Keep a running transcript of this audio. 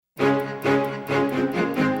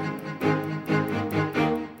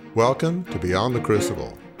Welcome to Beyond the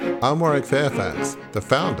Crucible. I'm Warwick Fairfax, the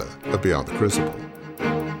founder of Beyond the Crucible.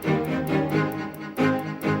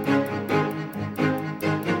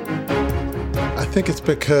 I think it's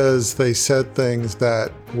because they said things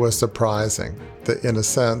that were surprising, that in a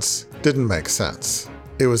sense didn't make sense.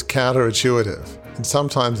 It was counterintuitive. And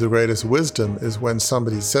sometimes the greatest wisdom is when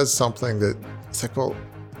somebody says something that it's like, well,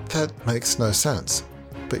 that makes no sense.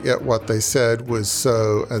 But yet what they said was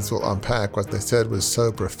so, as we'll unpack, what they said was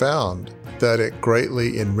so profound that it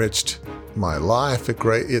greatly enriched my life.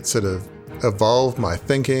 It sort of evolved my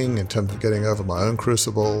thinking in terms of getting over my own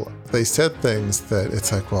crucible. They said things that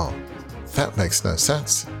it's like, well, that makes no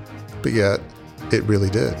sense. But yet it really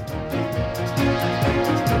did.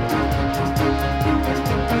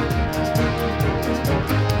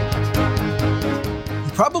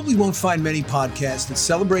 Probably won't find many podcasts that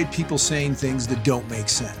celebrate people saying things that don't make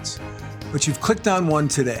sense. But you've clicked on one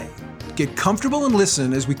today. Get comfortable and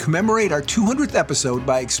listen as we commemorate our 200th episode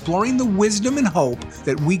by exploring the wisdom and hope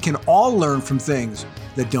that we can all learn from things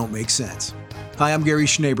that don't make sense. Hi, I'm Gary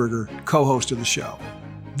Schneeberger, co-host of the show.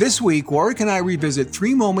 This week, Warwick and I revisit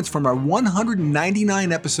 3 moments from our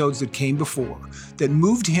 199 episodes that came before that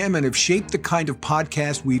moved him and have shaped the kind of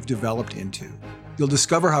podcast we've developed into. You'll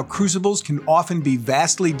discover how crucibles can often be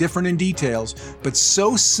vastly different in details, but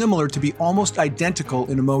so similar to be almost identical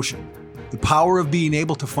in emotion. The power of being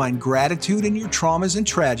able to find gratitude in your traumas and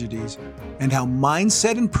tragedies, and how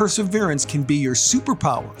mindset and perseverance can be your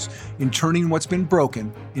superpowers in turning what's been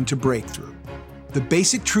broken into breakthrough. The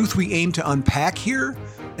basic truth we aim to unpack here,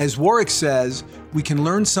 as Warwick says, we can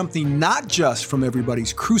learn something not just from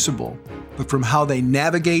everybody's crucible, but from how they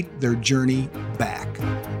navigate their journey back.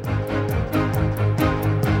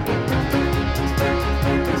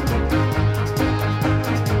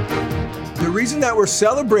 The reason that we're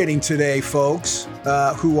celebrating today, folks,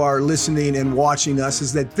 who are listening and watching us,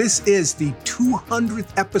 is that this is the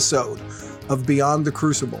 200th episode of Beyond the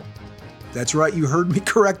Crucible. That's right, you heard me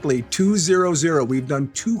correctly, 200. We've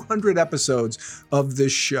done 200 episodes of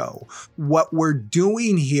this show. What we're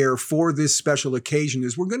doing here for this special occasion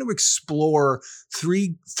is we're going to explore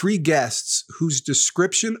three guests whose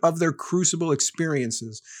description of their crucible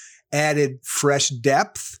experiences added fresh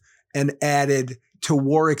depth and added to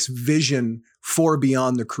Warwick's vision for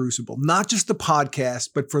Beyond the Crucible. Not just the podcast,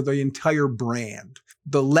 but for the entire brand.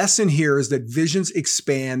 The lesson here is that visions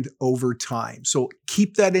expand over time. So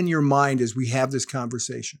keep that in your mind as we have this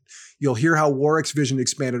conversation. You'll hear how Warwick's vision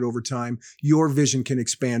expanded over time. Your vision can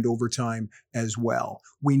expand over time as well.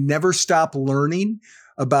 We never stop learning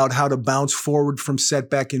about how to bounce forward from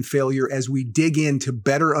setback and failure as we dig in to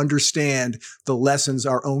better understand the lessons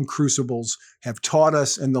our own crucibles have taught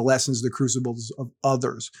us and the lessons the crucibles of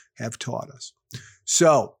others have taught us.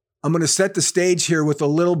 So I'm going to set the stage here with a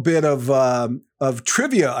little bit of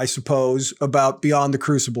trivia, I suppose, about Beyond the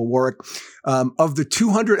Crucible, Warwick. Of the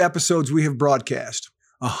 200 episodes we have broadcast,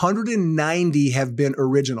 190 have been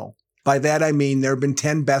original. By that, I mean there have been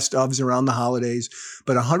 10 best ofs around the holidays,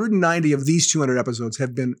 but 190 of these 200 episodes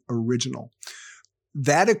have been original.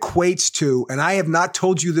 That equates to, and I have not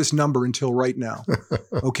told you this number until right now,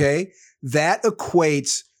 okay? That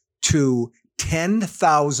equates to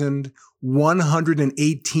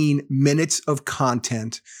 10,118 minutes of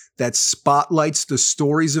content that spotlights the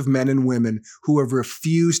stories of men and women who have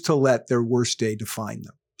refused to let their worst day define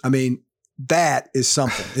them. I mean, that is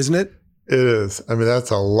something, isn't it? It is. I mean,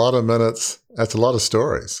 that's a lot of minutes. That's a lot of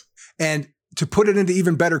stories. And to put it into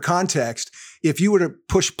even better context, if you were to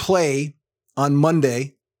push play on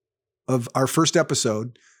Monday of our first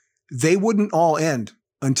episode, they wouldn't all end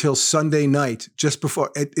until Sunday night, just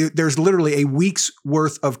before. There's literally a week's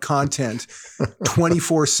worth of content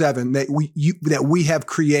 24/7 that we have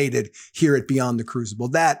created here at Beyond the Crucible.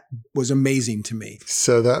 That was amazing to me.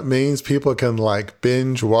 So that means people can like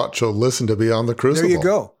binge, watch, or listen to Beyond the Crucible. There you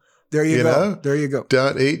go. There you go. There you go.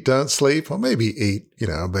 Don't eat, don't sleep. Well, maybe eat,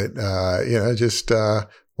 but, just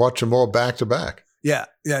watch them all back to back. Yeah.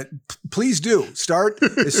 Please do. Start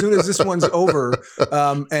as soon as this one's over,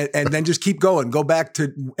 and then just keep going. Go back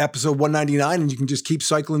to episode 199, and you can just keep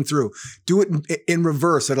cycling through. Do it in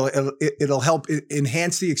reverse. It'll help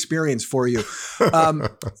enhance the experience for you.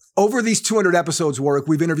 Over these 200 episodes, Warwick,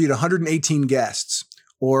 we've interviewed 118 guests.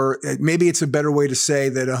 Or maybe it's a better way to say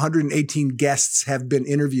that 118 guests have been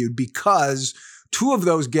interviewed because 2 of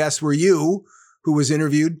those guests were you, who was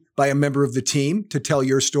interviewed by a member of the team to tell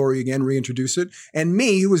your story again, reintroduce it, and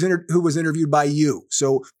me, who was interviewed by you.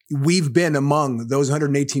 So we've been among those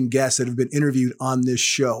 118 guests that have been interviewed on this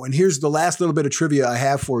show. And here's the last little bit of trivia I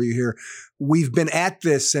have for you here. We've been at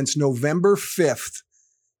this since November 5th,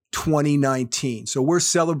 2019. So we're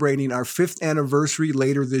celebrating our 5th anniversary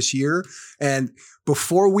later this year. And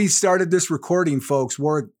before we started this recording, folks,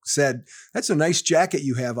 Warwick said, "That's a nice jacket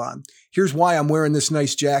you have on." Here's why I'm wearing this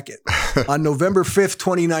nice jacket. On November 5th,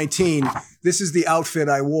 2019, this is the outfit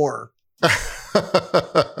I wore.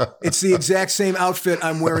 It's the exact same outfit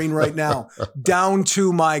I'm wearing right now, down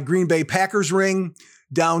to my Green Bay Packers ring,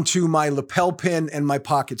 down to my lapel pin and my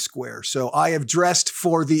pocket square. So I have dressed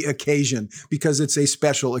for the occasion because it's a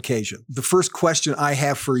special occasion. The first question I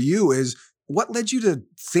have for you is, what led you to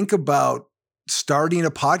think about starting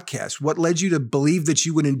a podcast? What led you to believe that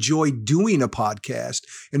you would enjoy doing a podcast?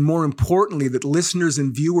 And more importantly, that listeners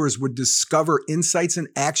and viewers would discover insights and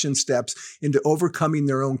action steps into overcoming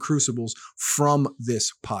their own crucibles from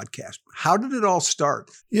this podcast. How did it all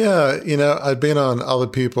start? Yeah, I'd been on other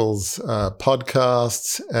people's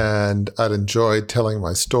podcasts, and I'd enjoyed telling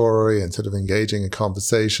my story and sort of engaging in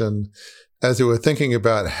conversation as we were thinking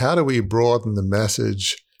about how do we broaden the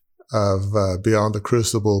message of Beyond the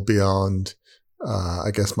Crucible, beyond I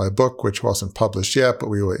guess my book, which wasn't published yet, but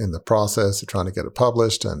we were in the process of trying to get it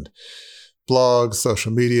published, and blogs,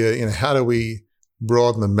 social media. How do we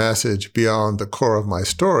broaden the message beyond the core of my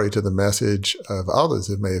story to the message of others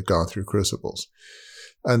who may have gone through crucibles?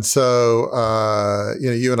 And so,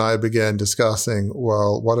 you and I began discussing,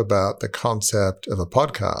 well, what about the concept of a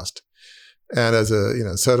podcast? And as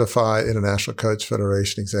a, certified International Coach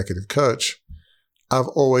Federation executive coach, I've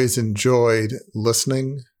always enjoyed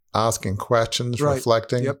listening, asking questions, right.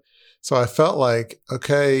 reflecting. Yep. So I felt like,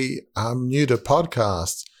 okay, I'm new to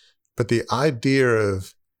podcasts, but the idea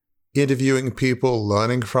of interviewing people,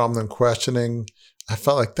 learning from them, questioning, I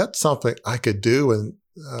felt like that's something I could do. And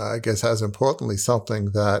I guess as importantly,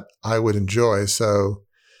 something that I would enjoy. So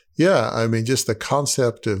yeah, just the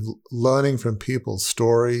concept of learning from people's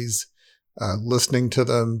stories, listening to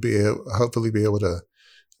them, hopefully be able to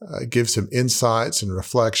give some insights and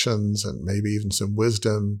reflections and maybe even some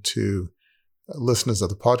wisdom to listeners of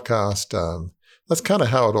the podcast. That's kind of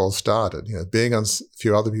how it all started, being on a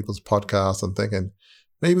few other people's podcasts and thinking,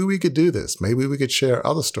 maybe we could do this. Maybe we could share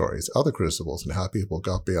other stories, other crucibles, and how people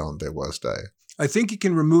got beyond their worst day. I think you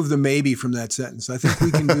can remove the maybe from that sentence. I think we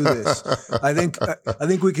can do this. I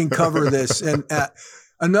think we can cover this. And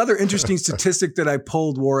another interesting statistic that I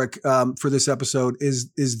pulled, Warwick, for this episode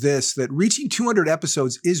is this, that reaching 200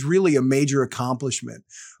 episodes is really a major accomplishment.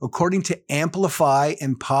 According to Amplify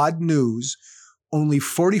and Pod News, only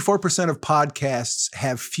 44% of podcasts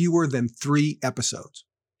have fewer than 3 episodes.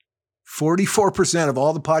 44% of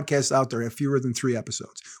all the podcasts out there have fewer than 3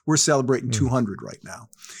 episodes. We're celebrating 200 right now.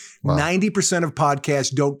 Wow. 90% of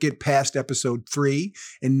podcasts don't get past episode 3,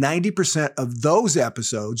 and 90% of those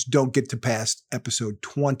episodes don't get to past episode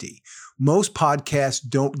 20. Most podcasts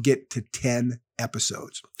don't get to 10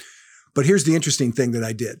 episodes. But here's the interesting thing that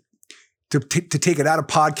I did to take it out of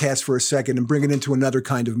podcasts for a second and bring it into another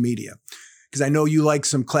kind of media. Because I know you like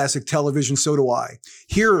some classic television, so do I.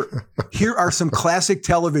 Here are some classic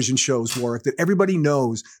television shows, Warwick, that everybody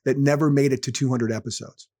knows that never made it to 200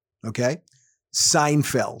 episodes. Okay?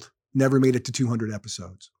 Seinfeld never made it to 200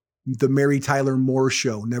 episodes. The Mary Tyler Moore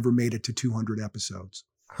Show never made it to 200 episodes.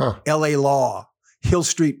 L.A. Law, Hill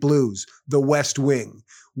Street Blues, The West Wing.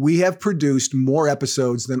 We have produced more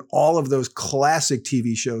episodes than all of those classic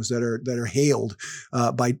TV shows that are hailed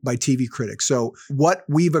by TV critics. So what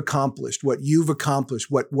we've accomplished, what you've accomplished,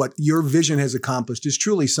 what your vision has accomplished is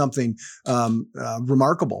truly something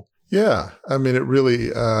remarkable. Yeah, it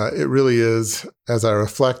really is. As I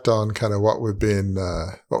reflect on kind of what we've been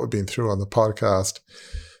through on the podcast,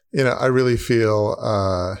 I really feel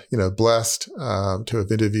blessed to have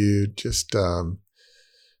interviewed just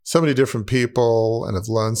so many different people and have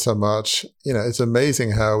learned so much. It's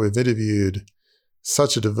amazing how we've interviewed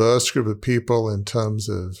such a diverse group of people in terms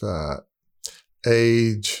of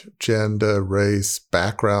age, gender, race,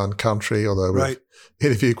 background, country, although we've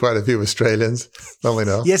interviewed quite a few Australians, funnily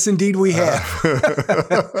enough. Yes, indeed we have.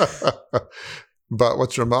 But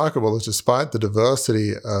what's remarkable is despite the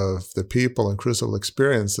diversity of the people and crucible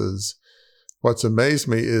experiences, what's amazed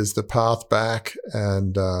me is the path back,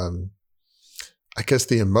 and I guess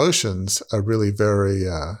the emotions are really very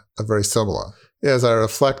similar. As I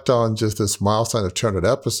reflect on just this milestone of 200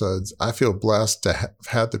 episodes, I feel blessed to have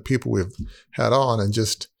had the people we've had on, and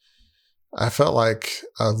just I felt like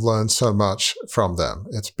I've learned so much from them.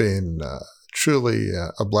 It's been truly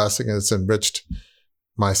a blessing, and it's enriched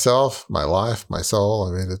myself, my life, my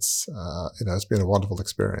soul. It's it's been a wonderful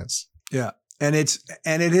experience. Yeah, and it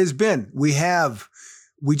has been. We have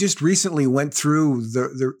We just recently went through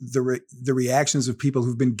the reactions of people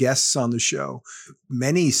who've been guests on the show.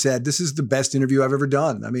 Many said, this is the best interview I've ever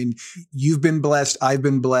done. I mean, you've been blessed. I've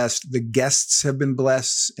been blessed. The guests have been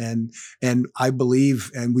blessed. And I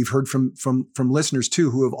believe, and we've heard from listeners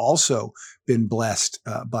too, who have also been blessed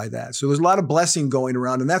by that. So there's a lot of blessing going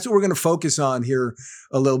around. And that's what we're going to focus on here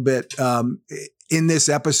a little bit in this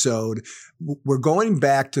episode. We're going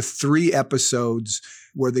back to 3 episodes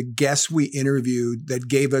where the guests we interviewed that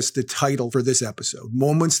gave us the title for this episode,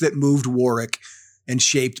 Moments That Moved Warwick and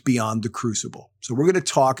Shaped Beyond the Crucible. So we're going to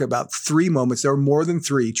talk about 3 moments. There were more than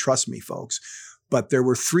 3, trust me, folks. But there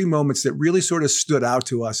were 3 moments that really sort of stood out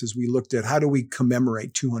to us as we looked at how do we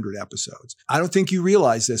commemorate 200 episodes. I don't think you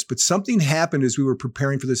realize this, but something happened as we were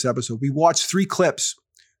preparing for this episode. We watched 3 clips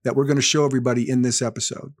that we're going to show everybody in this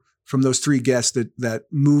episode from those 3 guests that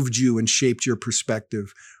moved you and shaped your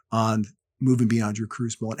perspective on moving beyond your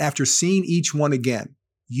crucible. And after seeing each one again,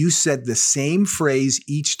 you said the same phrase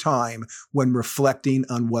each time when reflecting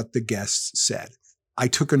on what the guests said. I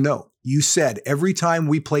took a note. You said every time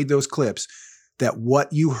we played those clips that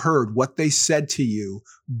what you heard, what they said to you,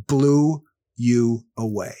 blew you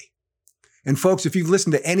away. And folks, if you've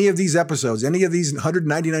listened to any of these episodes, any of these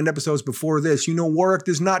 199 episodes before this, you know Warwick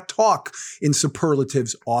does not talk in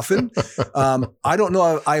superlatives often. I don't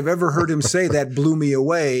know if I've ever heard him say that blew me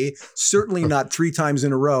away, certainly not 3 times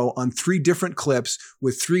in a row on 3 different clips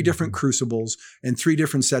with 3 different crucibles and 3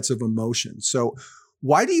 different sets of emotions. So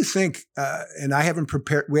why do you think, and we haven't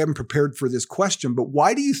prepared for this question, but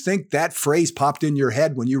why do you think that phrase popped in your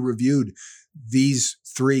head when you reviewed these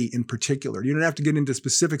 3 in particular? You don't have to get into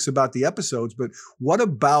specifics about the episodes, but what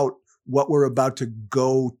about what we're about to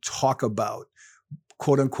go talk about,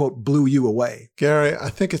 quote unquote, blew you away? Gary, I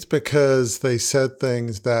think it's because they said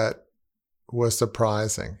things that were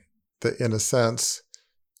surprising, that in a sense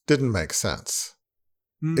didn't make sense.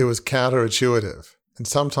 It was counterintuitive. And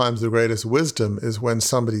sometimes the greatest wisdom is when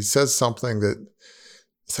somebody says something that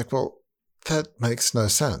it's like, well, that makes no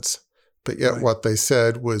sense. But yet what they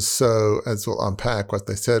said was so, as we'll unpack, what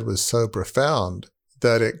they said was so profound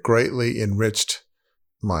that it greatly enriched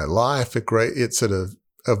my life. It sort of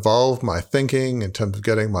evolved my thinking in terms of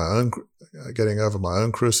getting over my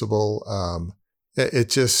own crucible.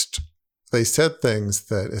 They said things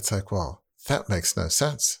that it's like, well, that makes no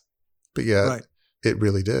sense. But yet it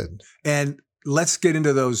really did. And let's get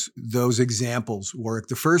into those examples, Warwick.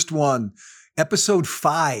 The first one, episode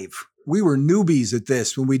 5. We were newbies at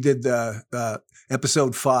this when we did the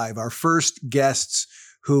episode 5. Our first guests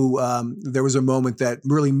who there was a moment that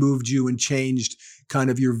really moved you and changed kind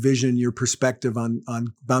of your vision, your perspective on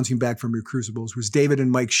bouncing back from your crucibles was David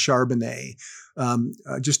and Mike Charbonnet.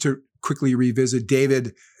 Just to quickly revisit,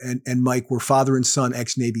 David and Mike were father and son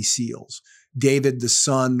ex-Navy SEALs. David, the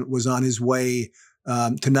son, was on his way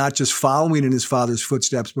to not just following in his father's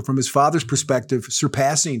footsteps, but from his father's perspective,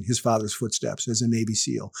 surpassing his father's footsteps as a Navy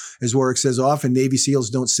SEAL. As Warwick says often, Navy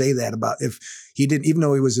SEAls don't say that about if he didn't, even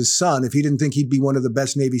though he was his son, if he didn't think he'd be one of the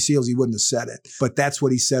best Navy SEAls, he wouldn't have said it. But that's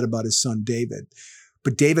what he said about his son, David.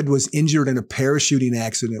 But David was injured in a parachuting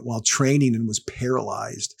accident while training and was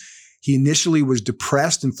paralyzed. He initially was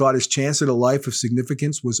depressed and thought his chance at a life of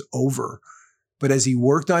significance was over. But as he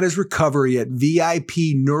worked on his recovery at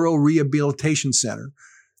VIP Neuro Rehabilitation Center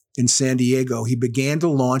in San Diego, he began to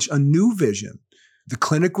launch a new vision. The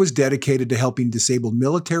clinic was dedicated to helping disabled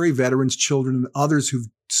military, veterans, children, and others who've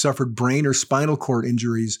suffered brain or spinal cord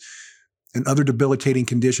injuries and other debilitating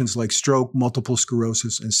conditions like stroke, multiple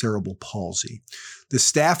sclerosis, and cerebral palsy. The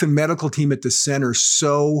staff and medical team at the center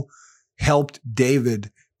so helped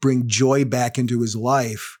David bring joy back into his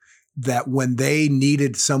life that when they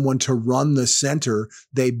needed someone to run the center,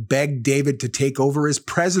 they begged David to take over as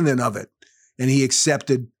president of it, and he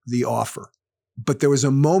accepted the offer. But there was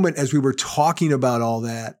a moment as we were talking about all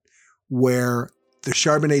that where the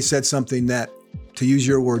Charbonnet said something that, to use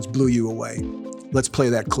your words, blew you away. Let's play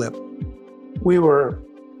that clip. We were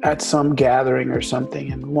at some gathering or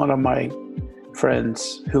something, and one of my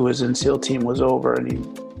friends who was in SEAL team was over, and he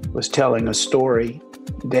was telling a story.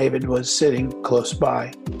 David was sitting close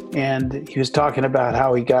by, and he was talking about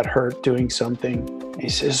how he got hurt doing something. He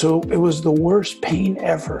says, so it was the worst pain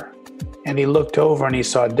ever. And he looked over and he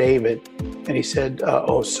saw David, and he said,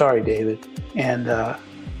 oh, sorry, David. And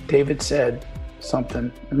David said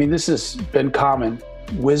something. I mean, this has been common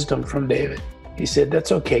wisdom from David. He said,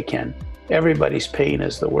 that's okay, Ken. Everybody's pain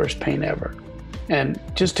is the worst pain ever. And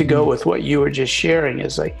just to go with what you were just sharing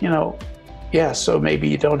is like, yeah, so maybe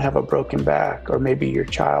you don't have a broken back, or maybe your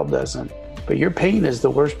child doesn't, but your pain is the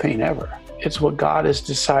worst pain ever. It's what God has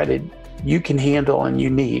decided you can handle and you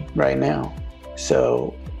need right now.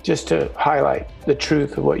 So just to highlight the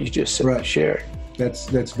truth of what you just said, Right. shared.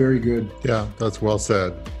 That's very good. Yeah, that's well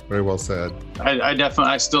said. Very well said.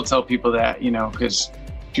 I still tell people that, because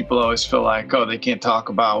people always feel like, oh, they can't talk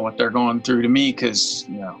about what they're going through to me because,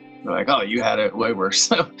 they're like, oh, you had it way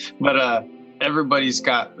worse. But everybody's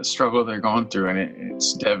got the struggle they're going through, and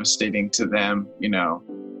it's devastating to them,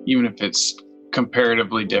 even if it's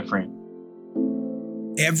comparatively different.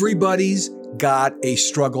 Everybody's got a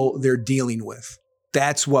struggle they're dealing with.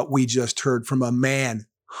 That's what we just heard from a man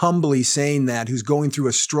humbly saying that, who's going through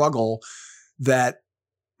a struggle that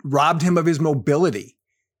robbed him of his mobility,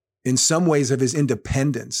 in some ways of his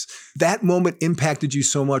independence. That moment impacted you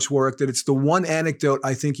so much, Warwick, that it's the one anecdote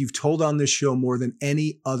I think you've told on this show more than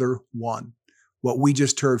any other one. What we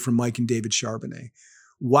just heard from Mike and David Charbonnet.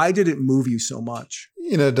 Why did it move you so much?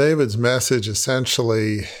 David's message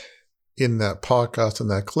essentially in that podcast, in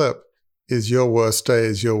that clip, is your worst day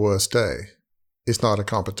is your worst day. It's not a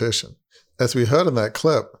competition. As we heard in that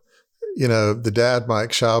clip, the dad,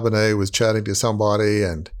 Mike Charbonnet, was chatting to somebody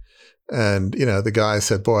and the guy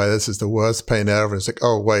said, boy, this is the worst pain ever. And it's like,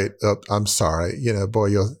 oh, wait, I'm sorry. Boy,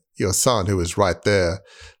 your son, who was right there,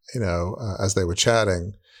 as they were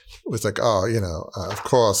chatting, was like, oh, of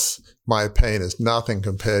course, my pain is nothing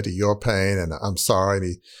compared to your pain. And I'm sorry.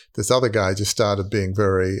 And this other guy just started being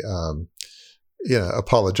very,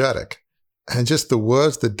 apologetic. And just the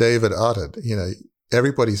words that David uttered,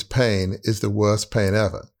 everybody's pain is the worst pain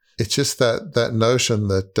ever. It's just that notion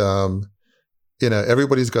that,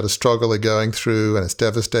 everybody's got a struggle they're going through and it's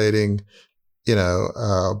devastating,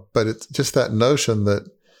 but it's just that notion that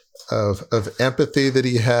of empathy that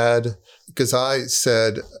he had. Because I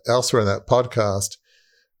said elsewhere in that podcast,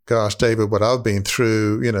 gosh, David, what I've been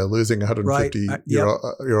through, losing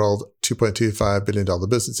 $150-year-old $2.25 billion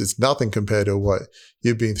business, it's nothing compared to what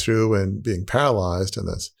you've been through and being paralyzed in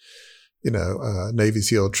this, Navy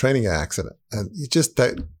SEAL training accident. And just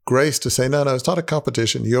that grace to say, no, it's not a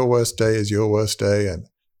competition. Your worst day is your worst day. And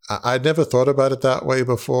I'd never thought about it that way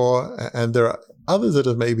before. And there are others that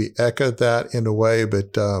have maybe echoed that in a way,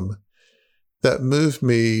 but that moved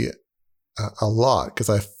me a lot because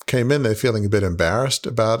I came in there feeling a bit embarrassed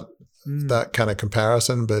about that kind of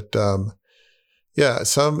comparison. But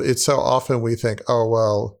it's so often we think, oh,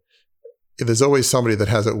 well, there's always somebody that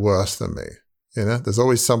has it worse than me. There's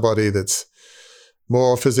always somebody that's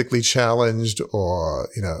more physically challenged or,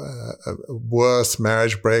 a worse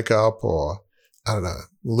marriage breakup or, I don't know,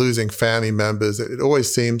 losing family members. It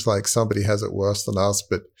always seems like somebody has it worse than us.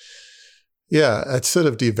 But yeah, it sort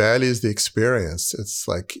of devalues the experience. It's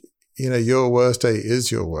like, your worst day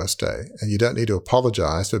is your worst day. And you don't need to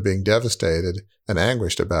apologize for being devastated and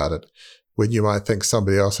anguished about it when you might think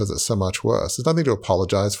somebody else has it so much worse. There's nothing to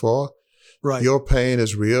apologize for. Right. Your pain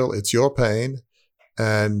is real. It's your pain.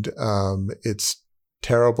 And it's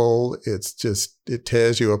terrible. It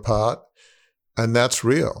tears you apart. And that's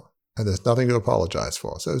real. And there's nothing to apologize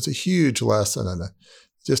for. So it's a huge lesson and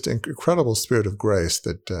just an incredible spirit of grace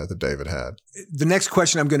that David had. The next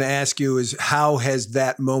question I'm going to ask you is, how has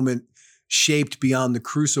that moment shaped Beyond the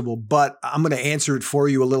Crucible? But I'm going to answer it for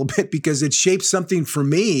you a little bit because it shaped something for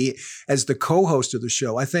me as the co-host of the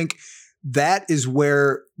show. I think that is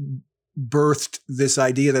where birthed this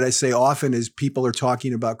idea that I say often is people are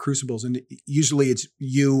talking about crucibles, and usually it's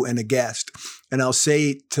you and a guest. And I'll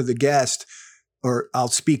say to the guest, or I'll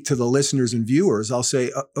speak to the listeners and viewers, I'll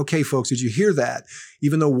say, okay, folks, did you hear that?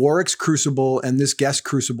 Even though Warwick's crucible and this guest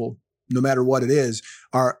crucible, no matter what it is,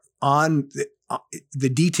 are on the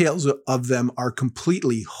details of them are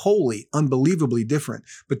completely, wholly, unbelievably different,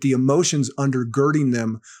 but the emotions undergirding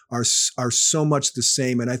them are so much the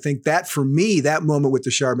same. And I think that for me, that moment with the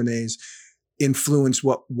Charbonnets influenced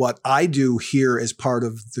what I do here as part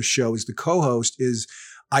of the show as the co-host. Is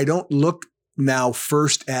I don't look now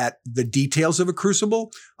first at the details of a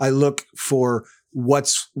crucible. I look for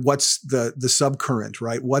what's the subcurrent,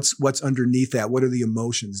 right? What's underneath that? What are the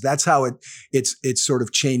emotions? That's how it's sort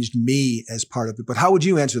of changed me as part of it. But how would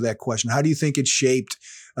you answer that question? How do you think it shaped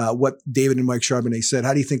what David and Mike Charbonnet said?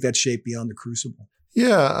 How do you think that shaped Beyond the Crucible?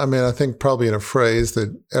 Yeah, I think probably in a phrase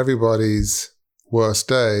that everybody's worst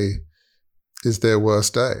day is their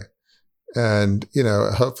worst day. And,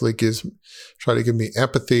 hopefully try to give me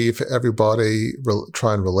empathy for everybody,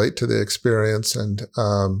 try and relate to their experience. And,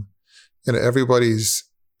 everybody's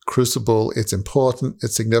crucible, it's important,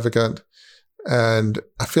 it's significant. And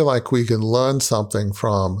I feel like we can learn something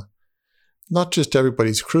from not just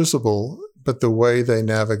everybody's crucible, but the way they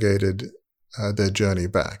navigated their journey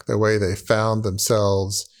back, the way they found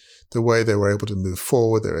themselves, the way they were able to move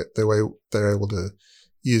forward, the way they're able to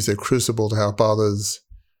use their crucible to help others.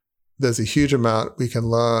 There's a huge amount we can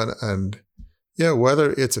learn, and Yeah,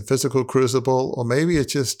 whether it's a physical crucible or maybe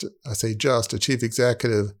it's just, I say just, a chief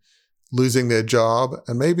executive losing their job,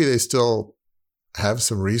 and maybe they still have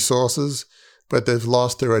some resources, but they've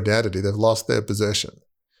lost their identity, they've lost their position.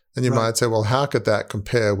 And you might say, well, how could that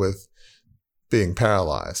compare with being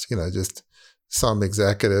paralyzed? Just some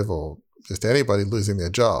executive or just anybody losing their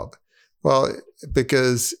job. Well,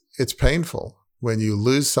 because it's painful. When you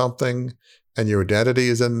lose something and your identity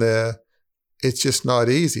is in there, it's just not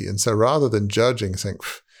easy. And so rather than judging, saying,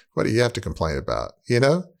 what do you have to complain about? You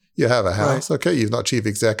have a house. Right. Okay, you're not chief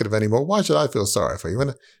executive anymore. Why should I feel sorry for you?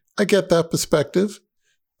 And I get that perspective,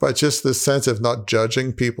 but just this sense of not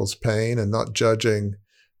judging people's pain and not judging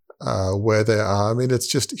where they are. I mean, it's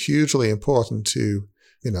just hugely important to,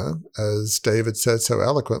 as David said so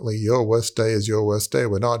eloquently, your worst day is your worst day.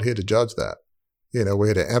 We're not here to judge that. We're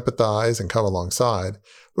here to empathize and come alongside,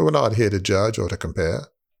 but we're not here to judge or to compare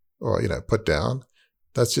or, put down.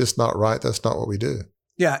 That's just not right. That's not what we do.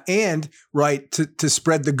 Yeah, and to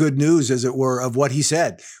spread the good news, as it were, of what he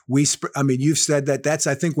said. You've said that. That's,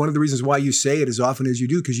 I think, one of the reasons why you say it as often as you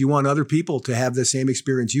do, because you want other people to have the same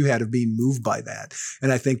experience you had of being moved by that.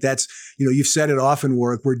 And I think that's, you've said it often,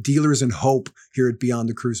 Warwick, we're dealers in hope here at Beyond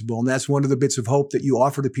the Crucible. And that's one of the bits of hope that you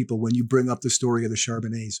offer to people when you bring up the story of the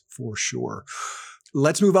Charbonnets, for sure.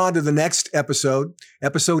 Let's move on to the next episode,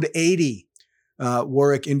 episode 80.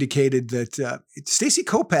 Warwick indicated that Stacey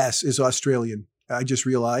Kopass is Australian. I just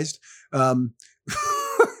realized.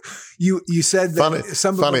 You said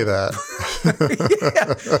that funny that.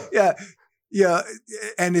 Yeah.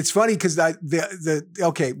 And it's funny because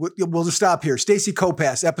we'll just stop here. Stacey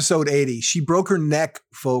Kopass, episode 80. She broke her neck,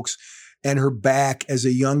 folks, and her back as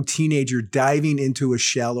a young teenager diving into a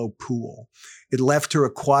shallow pool. It left her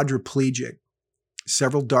a quadriplegic.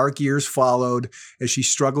 Several dark years followed as she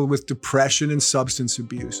struggled with depression and substance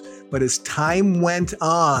abuse. But as time went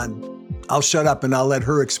on, I'll shut up and I'll let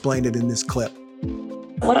her explain it in this clip.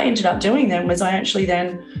 What I ended up doing then was I actually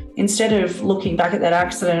then, instead of looking back at that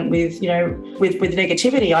accident with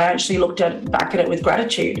negativity, I actually looked back at it with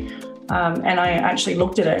gratitude. And I actually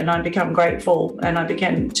looked at it and I became grateful and I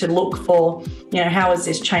began to look for, how has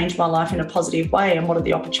this changed my life in a positive way and what are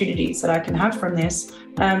the opportunities that I can have from this?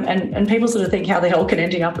 And people sort of think, how the hell can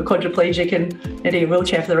ending up a quadriplegic and in a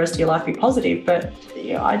wheelchair for the rest of your life be positive? But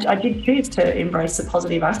I did choose to embrace the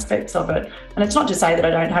positive aspects of it. And it's not to say that I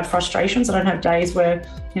don't have frustrations. I don't have days where,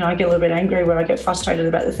 I get a little bit angry, where I get frustrated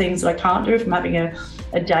about the things that I can't do, if I'm having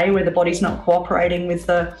a day where the body's not cooperating with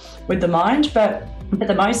the mind. But for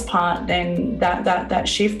the most part, then that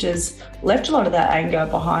shift has left a lot of that anger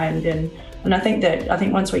behind. And I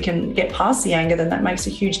think once we can get past the anger, then that makes a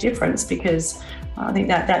huge difference, because I think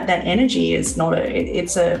that energy is not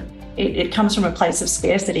it comes from a place of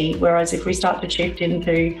scarcity. Whereas if we start to shift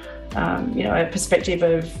into a perspective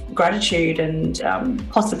of gratitude and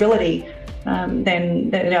possibility, then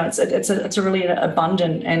it's a really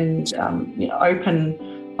abundant and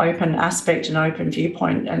open aspect and open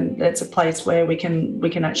viewpoint, and it's a place where we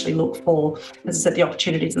can actually look for, as I said, the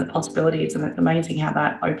opportunities and the possibilities, and it's amazing how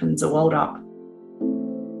that opens the world up.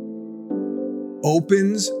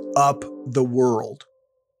 Opens up the world.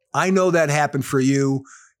 I know that happened for you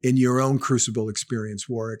in your own crucible experience,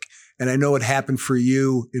 Warwick, and I know it happened for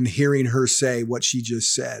you in hearing her say what she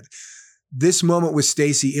just said. This moment with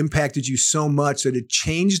Stacey impacted you so much that it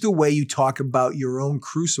changed the way you talk about your own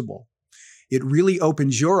crucible. It really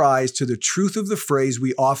opens your eyes to the truth of the phrase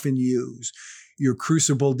we often use. Your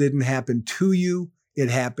crucible didn't happen to you, it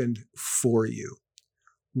happened for you.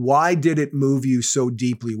 Why did it move you so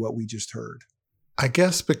deeply, what we just heard? I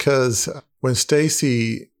guess because when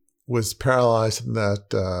Stacey was paralyzed in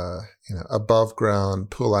that above ground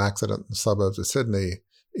pool accident in the suburbs of Sydney,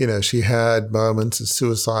 she had moments of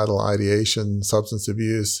suicidal ideation, substance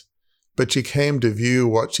abuse, but she came to view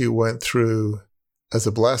what she went through as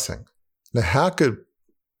a blessing. Now, how could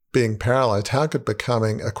being paralyzed, how could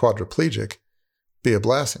becoming a quadriplegic be a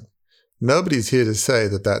blessing? Nobody's here to say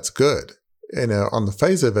that that's good. On the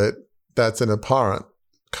face of it, that's an abhorrent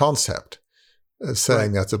concept of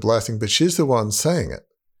saying that's a blessing, but she's the one saying it.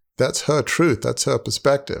 That's her truth. That's her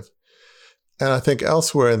perspective. And I think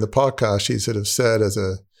elsewhere in the podcast, she sort of said as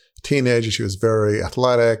a teenager, she was very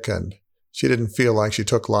athletic and she didn't feel like she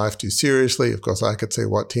took life too seriously. Of course, I could say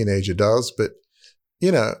what teenager does, but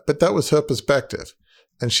that was her perspective.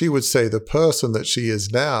 And she would say the person that she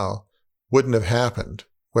is now wouldn't have happened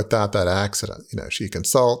without that accident. She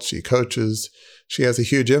consults, she coaches, she has a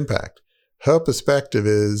huge impact. Her perspective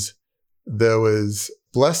is there was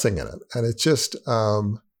blessing in it. And it's just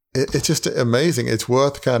amazing. It's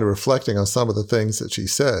worth kind of reflecting on some of the things that she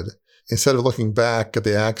said instead of looking back at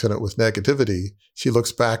the accident with negativity, she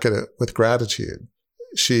looks back at it with gratitude.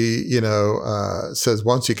 She, says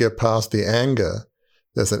once you get past the anger,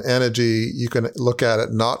 there's an energy. You can look at it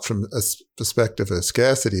not from a perspective of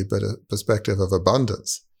scarcity, but a perspective of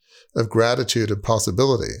abundance, of gratitude and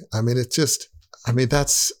possibility.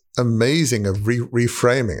 That's amazing of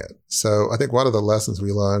reframing it. So I think one of the lessons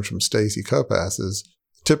we learned from Stacey Kopass is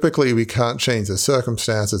typically we can't change the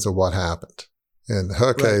circumstances of what happened. In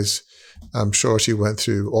her case, I'm sure she went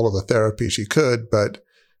through all of the therapy she could, but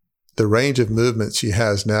the range of movement she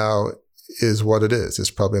has now is what it is.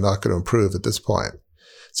 It's probably not going to improve at this point.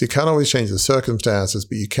 So you can't always change the circumstances,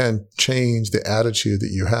 but you can change the attitude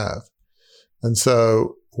that you have. And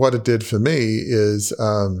so what it did for me is,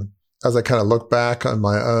 as I kind of look back on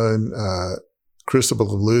my own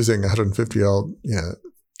crucible of losing a 150-year-old,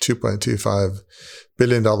 $2.25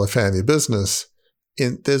 billion family business,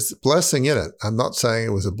 there's blessing in it. I'm not saying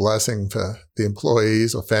it was a blessing for the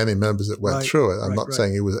employees or family members that went through it. I'm not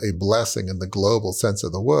saying it was a blessing in the global sense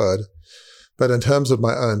of the word. But in terms of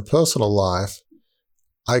my own personal life,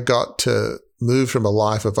 I got to move from a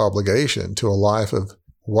life of obligation to a life of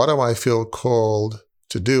what do I feel called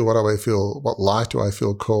to do? What life do I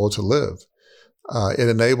feel called to live? It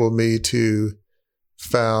enabled me to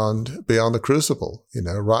found Beyond the Crucible,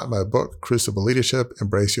 write my book, Crucible Leadership,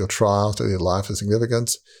 Embrace Your Trial to Lead a Life of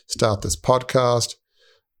Significance, start this podcast,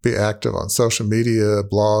 be active on social media,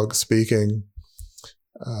 blog, speaking,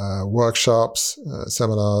 workshops,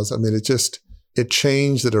 seminars. It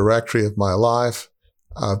changed the directory of my life.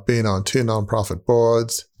 I've been on 2 nonprofit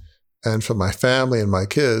boards. And for my family and my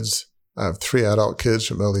kids, I have 3 adult kids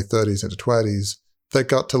from early 30s into 20s. They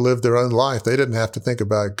got to live their own life. They didn't have to think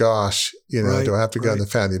about, gosh, do I have to go in the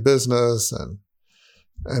family business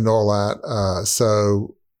and all that.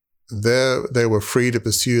 So they were free to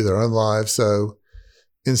pursue their own lives. So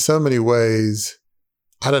in so many ways,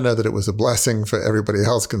 I don't know that it was a blessing for everybody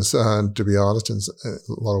else concerned, to be honest. In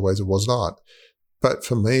a lot of ways, it was not. But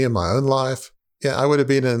for me in my own life, I would have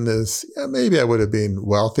been in this, maybe I would have been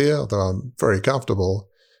wealthier, although I'm very comfortable.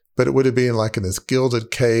 But it would have been like in this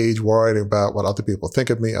gilded cage, worrying about what other people think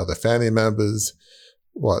of me, other family members,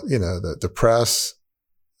 what, the press,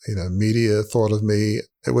 media thought of me.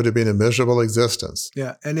 It would have been a miserable existence.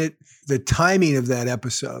 Yeah. And the timing of that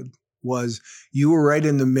episode was you were right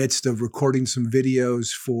in the midst of recording some videos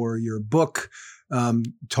for your book,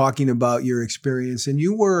 talking about your experience. And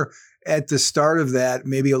you were at the start of that,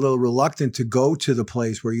 maybe a little reluctant to go to the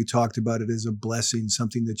place where you talked about it as a blessing,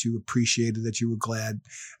 something that you appreciated, that you were glad.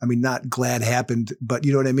 I mean, not glad happened, but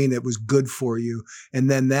you know what I mean? It was good for you. And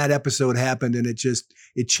then that episode happened and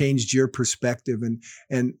it changed your perspective.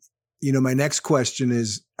 And my next question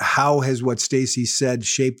is, how has what Stacey said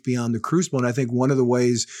shaped Beyond the Crucible? And I think one of the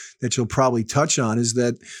ways that you'll probably touch on is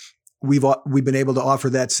that we've been able to offer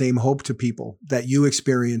that same hope to people that you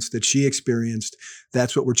experienced, that she experienced.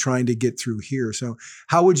 That's what we're trying to get through here. So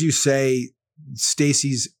how would you say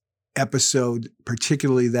Stacey's episode,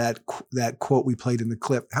 particularly that quote we played in the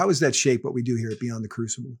clip, how has that shaped what we do here at Beyond the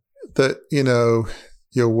Crucible? That,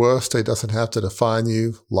 your worst day doesn't have to define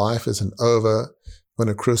you. Life isn't over when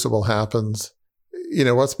a crucible happens.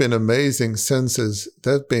 What's been amazing since is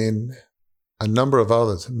there've been a number of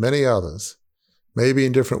others, many others, maybe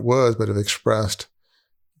in different words, but have expressed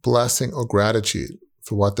blessing or gratitude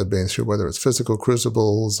for what they've been through, whether it's physical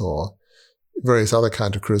crucibles or various other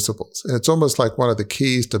kinds of crucibles. And it's almost like one of the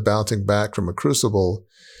keys to bouncing back from a crucible.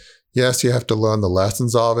 Yes, you have to learn the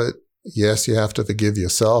lessons of it. Yes, you have to forgive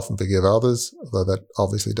yourself and forgive others, although that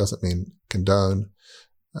obviously doesn't mean condone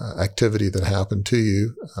activity that happened to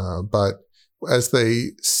you. But as they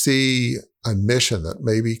see a mission that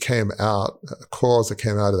maybe came out, a cause that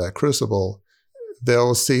came out of that crucible,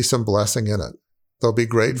 they'll see some blessing in it. They'll be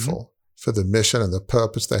grateful for the mission and the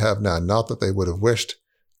purpose they have now. Not that they would have wished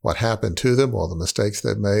what happened to them or the mistakes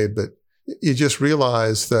they've made, but you just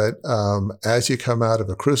realize that as you come out of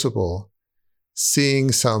a crucible,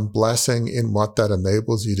 seeing some blessing in what that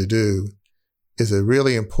enables you to do is a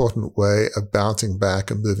really important way of bouncing back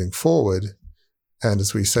and moving forward. And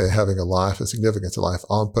as we say, having a life of significance, a life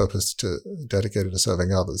on purpose dedicated to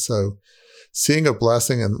serving others. So seeing a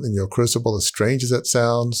blessing in your crucible, as strange as it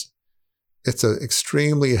sounds, it's an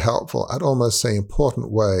extremely helpful, I'd almost say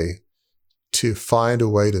important way to find a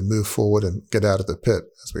way to move forward and get out of the pit,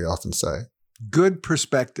 as we often say. Good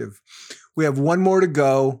perspective. We have one more to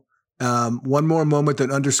go. One more moment that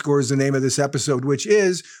underscores the name of this episode, which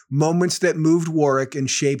is Moments That Moved Warwick and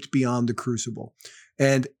Shaped Beyond the Crucible.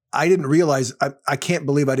 And I didn't realize, I can't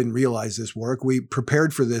believe I didn't realize this, Warwick. We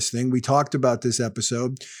prepared for this thing. We talked about this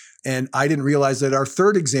episode. And I didn't realize that our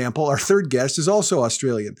third guest is also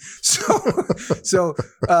Australian. So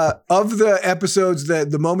of the episodes,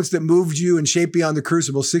 the moments that moved you and shaped Beyond the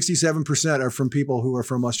Crucible, 67% are from people who are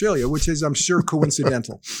from Australia, which is, I'm sure,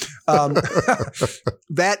 coincidental.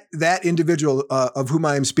 That individual of whom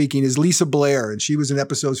I am speaking is Lisa Blair, and she was in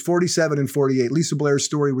episodes 47 and 48. Lisa Blair's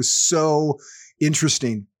story was so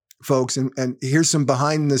interesting, folks. And here's some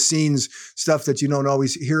behind the scenes stuff that you don't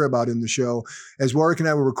always hear about in the show. As Warwick and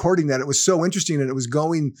I were recording that, it was so interesting and it was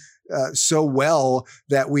going so well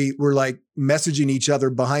that we were like messaging each other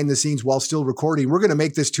behind the scenes while still recording. We're going to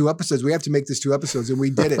make this 2 episodes. We have to make this 2 episodes. And we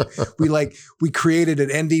did it. We created an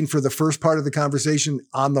ending for the first part of the conversation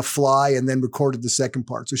on the fly and then recorded the second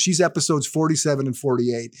part. So she's episodes 47 and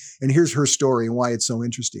 48. And here's her story and why it's so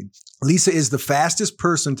interesting. Lisa is the fastest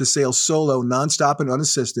person to sail solo, nonstop and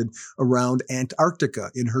unassisted around Antarctica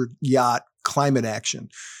in her yacht Climate Action.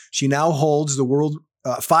 She now holds the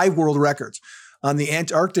 5 world records. On the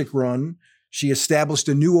Antarctic run, she established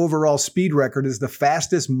a new overall speed record as the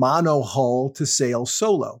fastest monohull to sail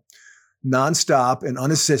solo, nonstop and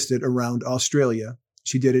unassisted around Australia.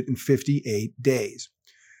 She did it in 58 days.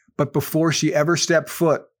 But before she ever stepped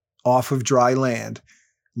foot off of dry land,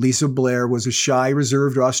 Lisa Blair was a shy,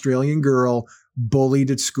 reserved Australian girl bullied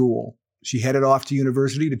at school. She headed off to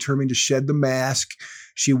university determined to shed the mask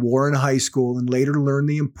she wore in high school and later learned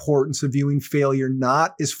the importance of viewing failure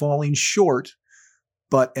not as falling short,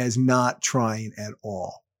 but as not trying at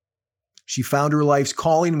all. She found her life's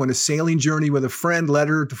calling when a sailing journey with a friend led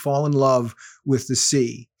her to fall in love with the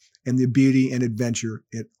sea and the beauty and adventure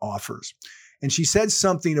it offers. And she said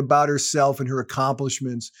something about herself and her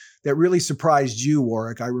accomplishments that really surprised you,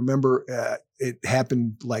 Warwick. I remember it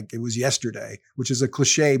happened like it was yesterday, which is a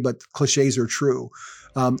cliche, but cliches are true.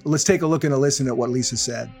 Let's take a look and a listen at what Lisa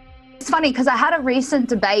said. It's funny because I had a recent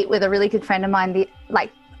debate with a really good friend of mine,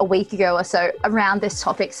 a week ago or so, around this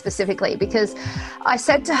topic specifically, because I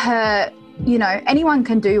said to her, you know, anyone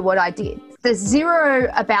can do what I did. There's zero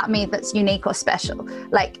about me that's unique or special.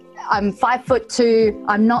 Like, I'm 5'2",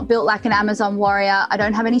 I'm not built like an Amazon warrior, I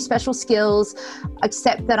don't have any special skills,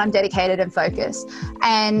 except that I'm dedicated and focused.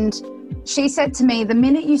 And she said to me, the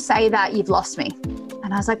minute you say that, you've lost me.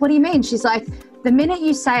 And I was like, what do you mean? She's like, the minute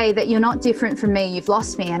you say that you're not different from me, you've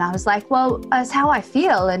lost me. And I was like, well, that's how I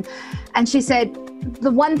feel. And she said,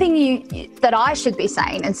 the one thing that I should be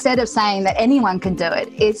saying, instead of saying that anyone can do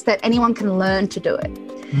it, is that anyone can learn to do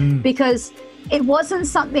it. Because it wasn't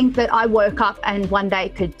something that I woke up and one day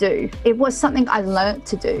could do. It was something I learned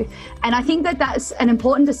to do. And I think that that's an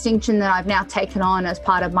important distinction that I've now taken on as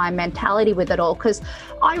part of my mentality with it all, because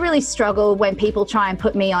I really struggle when people try and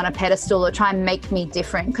put me on a pedestal or try and make me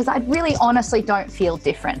different, because I really honestly don't feel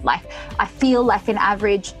different. Like, I feel like an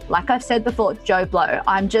average, like I've said before, Joe Blow.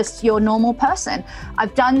 I'm just your normal person.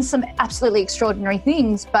 I've done some absolutely extraordinary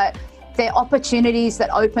things, but they're opportunities that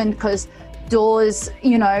opened because doors,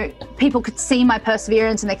 you know, people could see my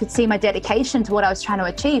perseverance and they could see my dedication to what I was trying to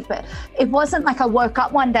achieve. But it wasn't like I woke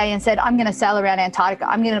up one day and said, I'm going to sail around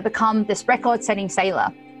Antarctica. I'm going to become this record-setting sailor.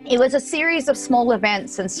 It was a series of small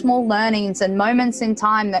events and small learnings and moments in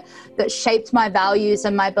time that shaped my values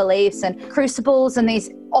and my beliefs and crucibles and these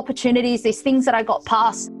opportunities, these things that I got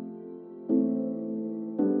past.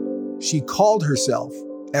 She called herself,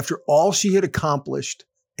 after all she had accomplished,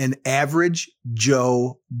 an average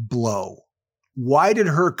Joe Blow. Why did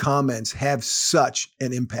her comments have such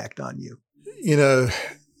an impact on you? You know,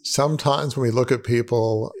 sometimes when we look at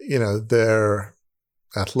people, you know, they're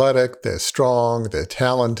athletic, they're strong, they're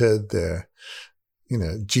talented, they're, you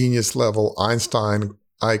know, genius level Einstein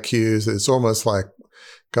IQs. It's almost like,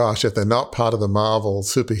 gosh, if they're not part of the Marvel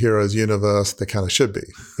superheroes universe, they kind of should be.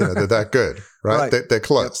 You know, they're that good, right? They're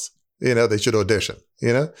close. Yep. You know, they should audition,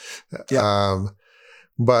 you know? Yep.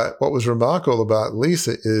 But what was remarkable about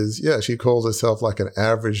Lisa is, she calls herself like an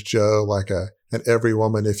average Joe, like an every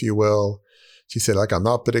woman, if you will. She said, like, I'm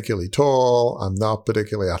not particularly tall. I'm not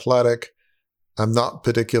particularly athletic. I'm not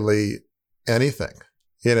particularly anything,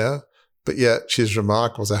 you know, but yet she's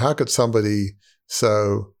remarkable. So how could somebody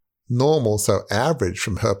so normal, so average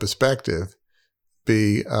from her perspective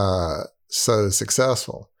be so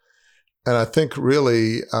successful? And I think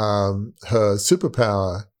really her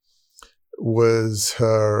superpower was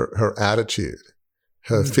her attitude,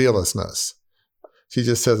 her fearlessness. She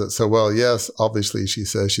just says it so well. Yes, obviously, she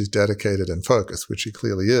says she's dedicated and focused, which she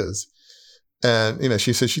clearly is. And, you know,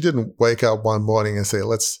 she said she didn't wake up one morning and say,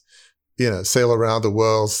 let's, you know, sail around the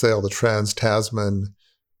world, sail the Trans-Tasman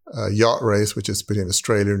yacht race, which is between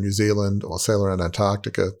Australia and New Zealand, or sail around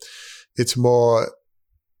Antarctica. It's more,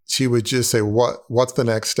 she would just say, what's the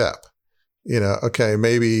next step? You know, okay,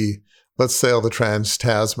 maybe let's sail the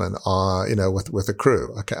Trans-Tasman, with a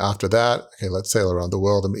crew. Okay, after that, okay, let's sail around the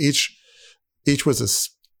world. And each was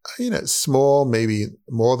a small, maybe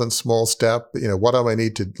more than small step. What do I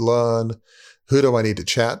need to learn? Who do I need to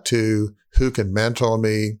chat to? Who can mentor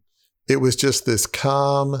me? It was just this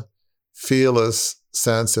calm, fearless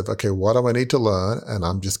sense of, okay, what do I need to learn? And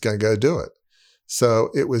I'm just going to go do it. So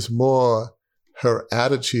it was more her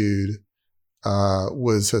attitude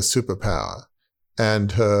was her superpower,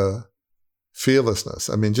 and her fearlessness.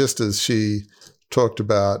 I mean, just as she talked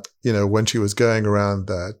about, when she was going around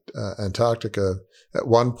that Antarctica, at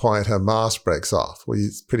one point her mast breaks off. Well,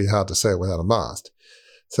 it's pretty hard to say without a mast.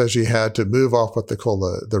 So she had to move off what they call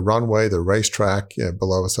the runway, the racetrack,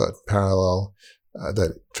 below a certain parallel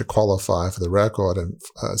to qualify for the record, and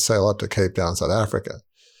sail up to Cape Town, South Africa.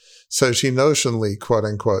 So she notionally, quote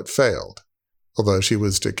unquote, failed, although she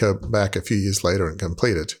was to go back a few years later and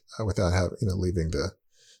complete it without leaving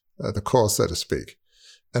the course, so to speak.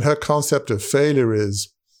 And her concept of failure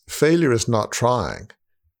is not trying.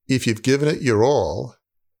 If you've given it your all,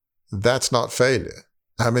 that's not failure.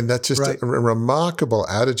 I mean, that's just a remarkable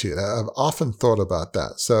attitude. I've often thought about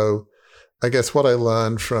that. So I guess what I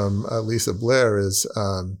learned from Lisa Blair is,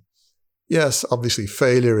 yes, obviously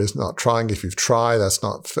failure is not trying. If you've tried, that's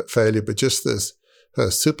not failure, but just her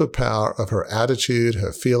superpower of her attitude,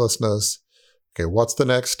 her fearlessness. Okay, what's the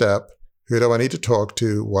next step? Who do I need to talk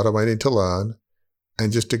to? What do I need to learn?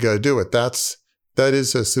 And just to go do it. That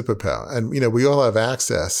is her superpower. And, we all have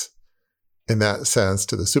access in that sense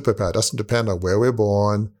to the superpower. It doesn't depend on where we're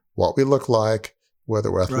born, what we look like,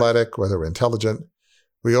 whether we're athletic, whether we're intelligent.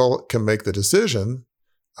 We all can make the decision,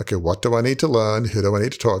 okay, what do I need to learn? Who do I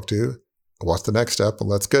need to talk to? What's the next step? And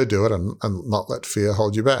let's go do it and not let fear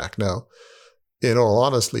hold you back. Now, in all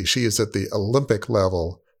honesty, she is at the Olympic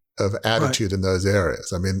level of attitude in those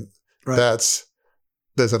areas. I mean,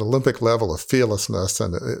 there's an Olympic level of fearlessness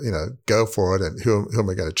and, go for it, and who am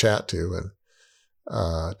I going to chat to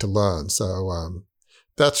and to learn. So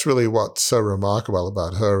that's really what's so remarkable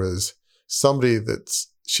about her, is somebody that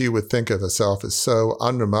she would think of herself as so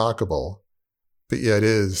unremarkable, but yet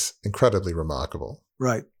is incredibly remarkable.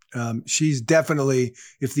 Right. She's definitely,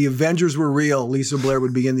 if the Avengers were real, Lisa Blair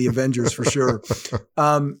would be in the Avengers for sure.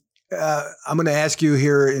 I'm going to ask you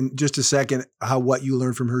here in just a second how what you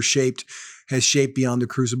learned from her has shaped Beyond the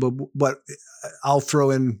Crucible. But I'll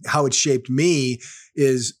throw in how it shaped me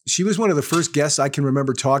is she was one of the first guests I can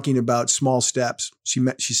remember talking about small steps.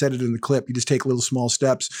 She said it in the clip. You just take little small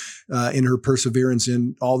steps in her perseverance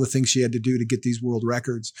in all the things she had to do to get these world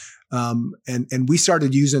records. And we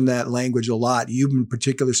started using that language a lot. You in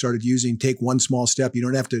particular started using take one small step. You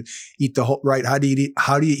don't have to eat the whole, right? How do you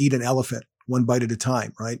eat an elephant? One bite at a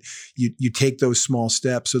time, right? You take those small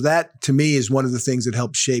steps. So that to me is one of the things that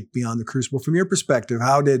helped shape Beyond the Crucible. From your perspective,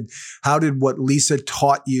 how did what Lisa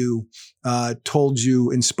taught you, told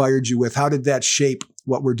you, inspired you with, how did that shape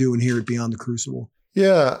what we're doing here at Beyond the Crucible?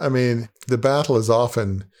 Yeah, I mean, the battle is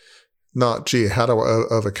often not, how do I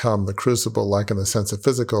overcome the crucible, like in the sense of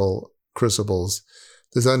physical crucibles?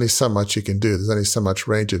 There's only so much you can do. There's only so much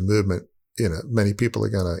range of movement, many people are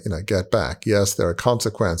going to, get back. Yes, there are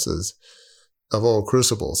consequences of all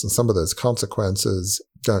crucibles, and some of those consequences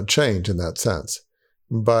don't change in that sense.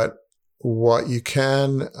 But what you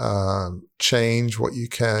can change, what you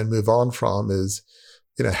can move on from is,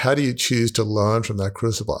 how do you choose to learn from that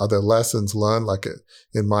crucible? Are there lessons learned, like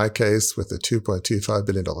in my case with the $2.25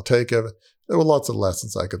 billion takeover? There were lots of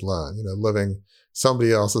lessons I could learn, living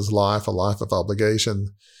somebody else's life, a life of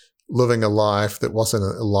obligation, living a life that wasn't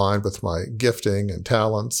aligned with my gifting and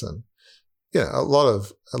talents, and a lot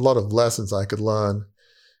of lessons I could learn,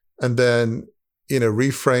 and then,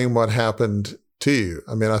 reframe what happened to you.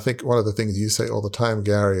 I mean, I think one of the things you say all the time,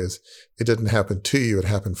 Gary, is it didn't happen to you, it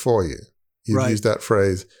happened for you. You've used that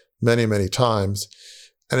phrase many, many times,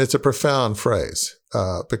 and it's a profound phrase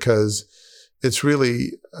because it's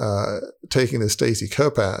really taking the Stacey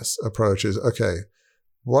Kopass approach is, okay,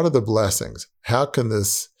 what are the blessings? What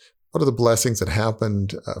are the blessings that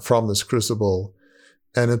happened from this crucible?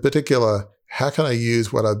 And in particular, how can I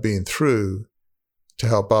use what I've been through to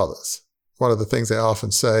help others? One of the things I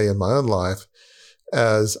often say in my own life,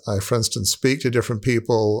 as I, for instance, speak to different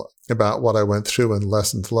people about what I went through and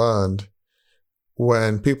lessons learned,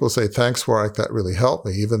 when people say, thanks, Warwick, that really helped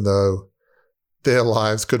me, even though their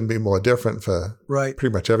lives couldn't be more different for pretty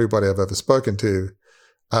much everybody I've ever spoken to.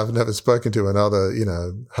 I've never spoken to another,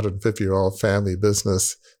 150-year-old family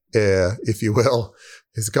business heir, if you will,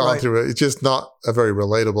 who's gone through it. It's just not a very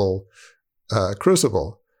relatable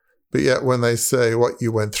crucible. But yet when they say what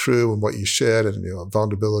you went through and what you shared and your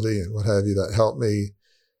vulnerability and what have you, that helped me,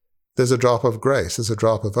 there's a drop of grace. There's a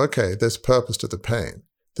drop of, okay, there's purpose to the pain.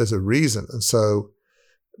 There's a reason. And so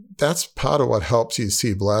that's part of what helps you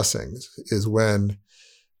see blessings is when,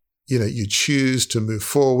 you choose to move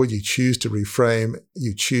forward, you choose to reframe,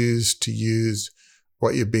 you choose to use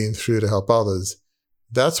what you've been through to help others.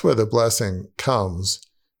 That's where the blessing comes,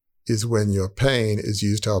 is when your pain is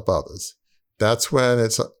used to help others. That's when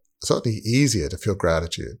it's certainly easier to feel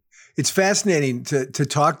gratitude. It's fascinating to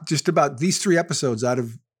talk just about these 3 episodes out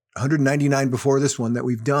of 199 before this one that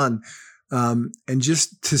we've done, and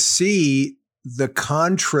just to see the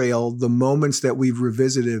contrail, the moments that we've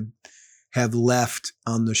revisited have left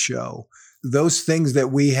on the show. Those things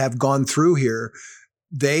that we have gone through here,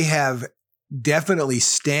 they have definitely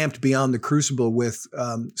stamped Beyond the Crucible with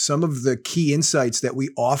some of the key insights that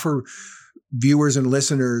we offer viewers and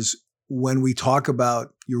listeners when we talk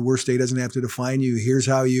about your worst day doesn't have to define you. Here's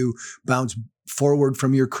how you bounce forward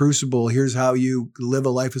from your crucible. Here's how you live a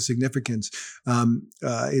life of significance.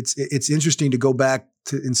 It's interesting to go back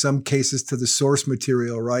to, in some cases, to the source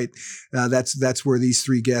material, right? That's where these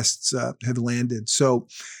 3 guests have landed. So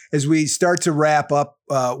as we start to wrap up,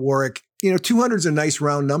 Warwick, 200 is a nice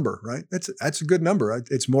round number, right? That's a good number.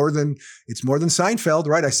 It's more than Seinfeld,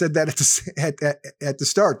 right? I said that at the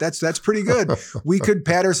start. That's pretty good. We could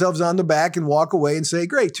pat ourselves on the back and walk away and say,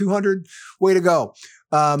 great, 200, way to go.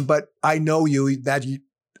 But I know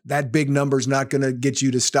that big number is not going to get you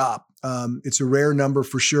to stop. It's a rare number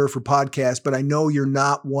for sure for podcasts, but I know you're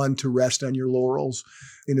not one to rest on your laurels.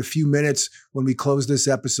 In a few minutes, when we close this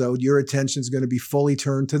episode, your attention is going to be fully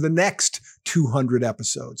turned to the next 200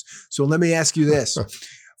 episodes. So let me ask you this.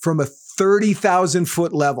 From a 30,000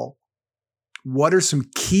 foot level, what are some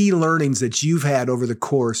key learnings that you've had over the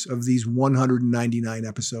course of these 199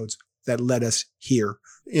 episodes that led us here?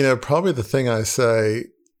 Probably the thing I say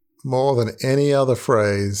more than any other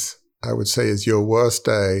phrase, I would say, is your worst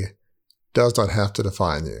day does not have to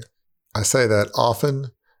define you. I say that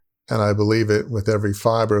often, and I believe it with every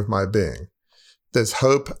fiber of my being. There's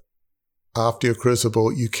hope after your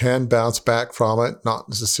crucible. You can bounce back from it, not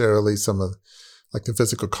necessarily some of like the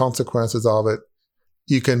physical consequences of it.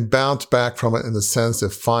 You can bounce back from it in the sense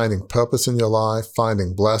of finding purpose in your life,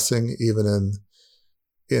 finding blessing, even in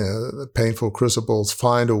the painful crucibles,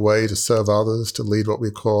 find a way to serve others, to lead what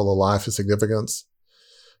we call a life of significance.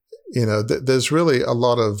 There's really a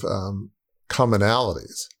lot of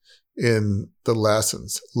commonalities in the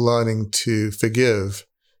lessons, learning to forgive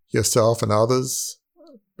yourself and others,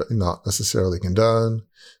 but not necessarily condone,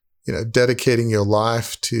 dedicating your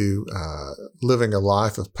life to living a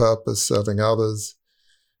life of purpose, serving others.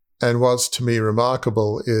 And what's to me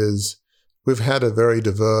remarkable is we've had a very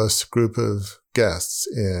diverse group of guests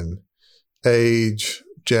in age,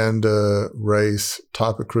 gender, race,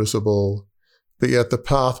 type of crucible, but yet the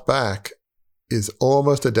path back is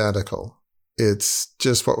almost identical. It's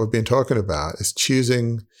just what we've been talking about. It's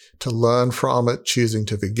choosing to learn from it, choosing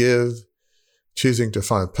to forgive, choosing to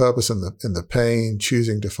find purpose in the pain,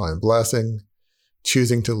 choosing to find blessing,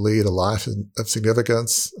 choosing to lead a life of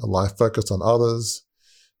significance, a life focused on others,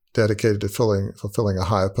 dedicated to fulfilling a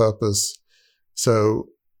higher purpose. So,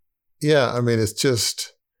 yeah, it's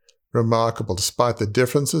just remarkable. Despite the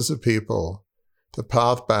differences of people, the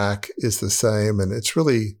path back is the same. And it's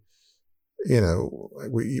really,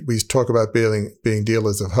 we talk about being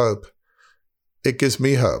dealers of hope. It gives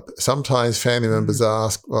me hope. Sometimes family members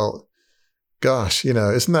ask, well, gosh,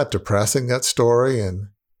 isn't that depressing, that story? And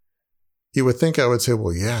you would think I would say,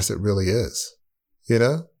 well, yes, it really is.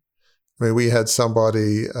 We had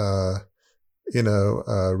somebody,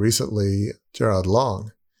 recently, Gerard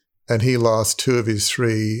Long, and he lost 2 of his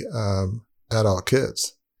 3 adult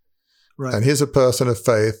kids. Right. And he's a person of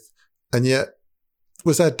faith. And yet,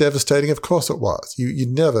 was that devastating? Of course it was. You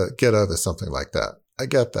never get over something like that. I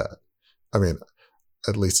get that.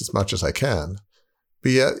 At least as much as I can.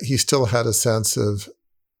 But yet, he still had a sense of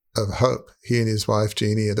hope. He and his wife,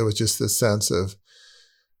 Jeannie, there was just this sense of,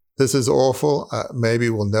 this is awful. Maybe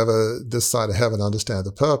we'll never, this side of heaven, understand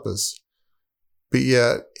the purpose. But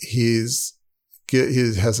yet, he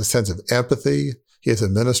has a sense of empathy. He has a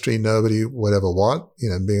ministry nobody would ever want,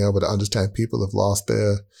 being able to understand people who've lost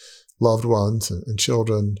their loved ones and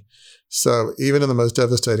children. So even in the most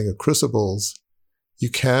devastating of crucibles, you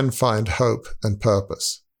can find hope and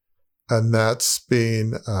purpose. And that's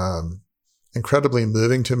been incredibly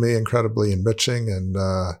moving to me, incredibly enriching, and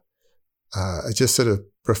just sort of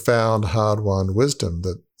profound, hard-won wisdom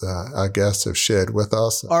that our guests have shared with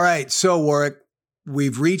us. All right. So, Warwick,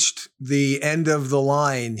 we've reached the end of the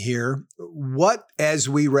line here. What, as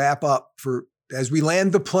we wrap up, as we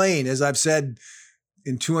land the plane, as I've said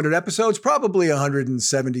in 200 episodes, probably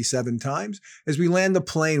 177 times. As we land the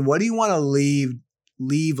plane, what do you want to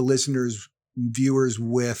leave listeners, viewers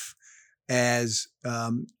with as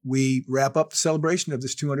we wrap up the celebration of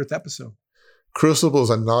this 200th episode? Crucibles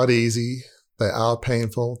are not easy. They are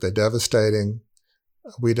painful. They're devastating.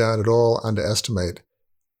 We don't at all underestimate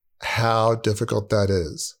how difficult that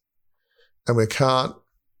is. And we can't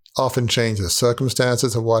often change the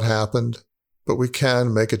circumstances of what happened, but we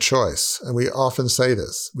can make a choice. And we often say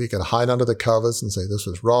this. We can hide under the covers and say this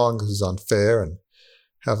was wrong, this is unfair, and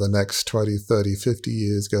have the next 20, 30, 50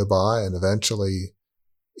 years go by, and eventually,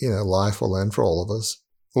 life will end for all of us.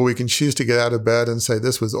 Or we can choose to get out of bed and say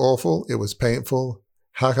this was awful, it was painful.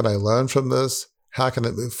 How can I learn from this? How can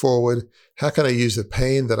I move forward? How can I use the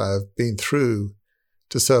pain that I've been through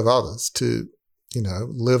to serve others, to,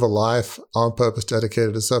 live a life on purpose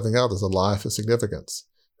dedicated to serving others, a life of significance?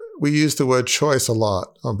 We use the word choice a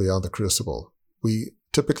lot on Beyond the Crucible. We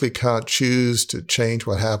typically can't choose to change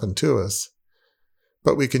what happened to us,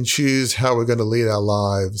 but we can choose how we're going to lead our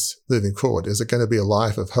lives moving forward. Is it going to be a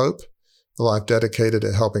life of hope, a life dedicated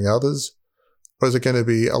to helping others, or is it going to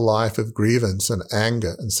be a life of grievance and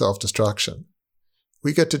anger and self-destruction?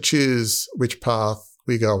 We get to choose which path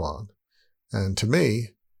we go on. And to me,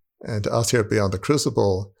 and to us here at Beyond the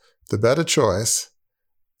Crucible, the better choice,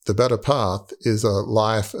 the better path is a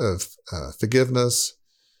life of forgiveness,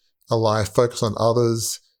 a life focused on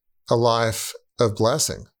others, a life of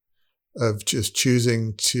blessing, of just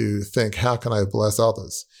choosing to think, how can I bless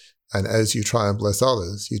others? And as you try and bless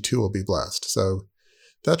others, you too will be blessed. So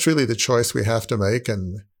that's really the choice we have to make.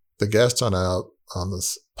 And the guests on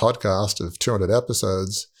this podcast of 200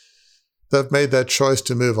 episodes, they've made that choice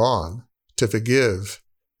to move on, to forgive,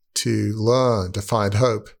 to learn, to find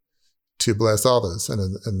hope, to bless others, and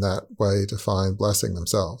in that way to find blessing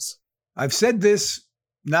themselves. I've said this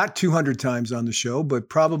not 200 times on the show, but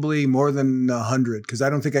probably more than 100, because I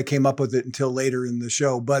don't think I came up with it until later in the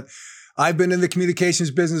show. But I've been in the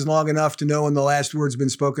communications business long enough to know when the last word's been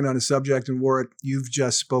spoken on a subject, and Warwick, you've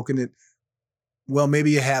just spoken it. Well,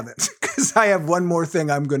 maybe you haven't, because I have one more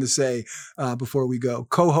thing I'm going to say before we go.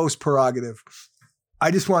 Co-host prerogative.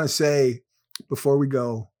 I just want to say before we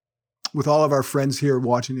go, with all of our friends here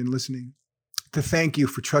watching and listening, to thank you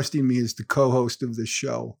for trusting me as the co-host of this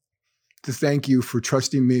show, to thank you for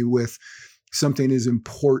trusting me with something as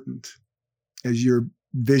important as your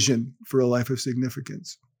vision for a life of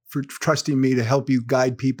significance, for trusting me to help you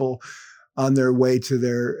guide people on their way to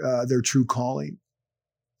their true calling.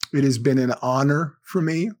 It has been an honor for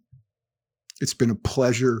me. It's been a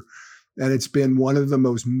pleasure. And it's been one of the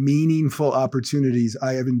most meaningful opportunities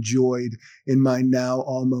I have enjoyed in my now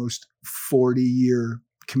almost 40-year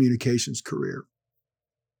communications career.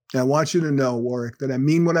 And I want you to know, Warwick, that I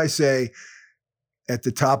mean what I say at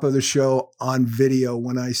the top of the show on video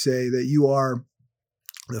when I say that you are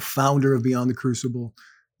the founder of Beyond the Crucible,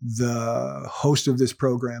 the host of this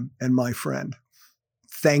program, and my friend.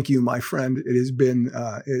 Thank you, my friend. It has been,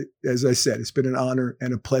 as I said, it's been an honor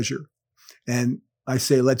and a pleasure. And I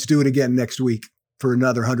say, let's do it again next week for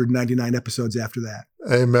another 199 episodes after that.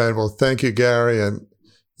 Amen. Well, thank you, Gary. And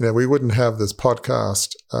we wouldn't have this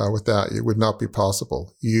podcast without you. It would not be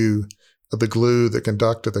possible. You are the glue, the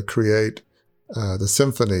conductor, the create, the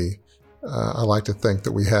symphony. I like to think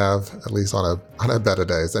that we have, at least on our better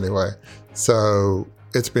days anyway. So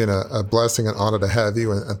it's been a blessing and honor to have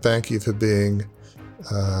you. And thank you for being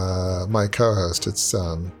my co-host. It's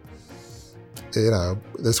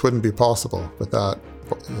this wouldn't be possible without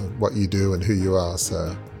what you do and who you are.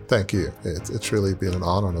 So thank you. It's really been an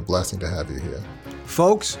honor and a blessing to have you here.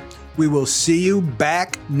 Folks, we will see you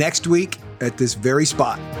back next week at this very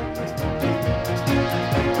spot.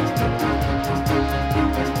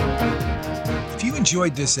 If you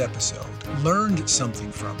enjoyed this episode, learned something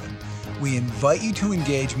from it, we invite you to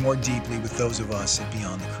engage more deeply with those of us at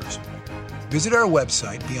Beyond the Crucible. Visit our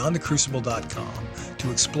website, beyondthecrucible.com,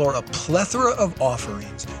 to explore a plethora of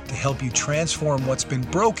offerings to help you transform what's been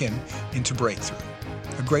broken into breakthrough.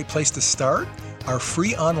 A great place to start? Our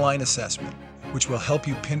free online assessment, which will help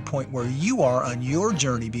you pinpoint where you are on your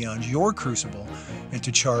journey beyond your crucible and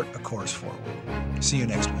to chart a course forward. See you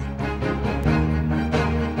next week.